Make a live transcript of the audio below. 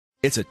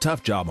It's a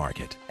tough job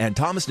market, and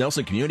Thomas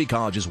Nelson Community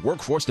College's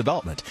workforce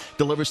development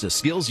delivers the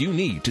skills you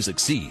need to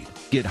succeed.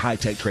 Get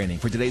high-tech training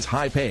for today's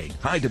high-paying,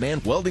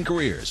 high-demand welding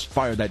careers.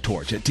 Fire that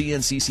torch at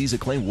TNCC's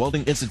acclaimed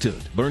Welding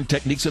Institute. Learn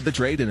techniques of the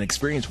trade and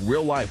experience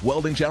real-life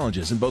welding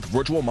challenges in both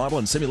virtual model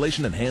and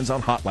simulation and hands-on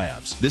hot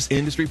labs. This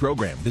industry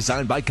program,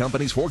 designed by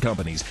companies for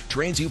companies,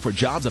 trains you for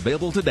jobs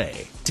available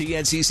today.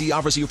 TNCC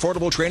offers you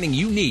affordable training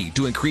you need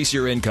to increase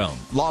your income.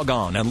 Log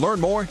on and learn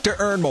more to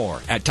earn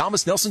more at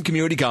Thomas Nelson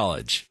Community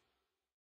College.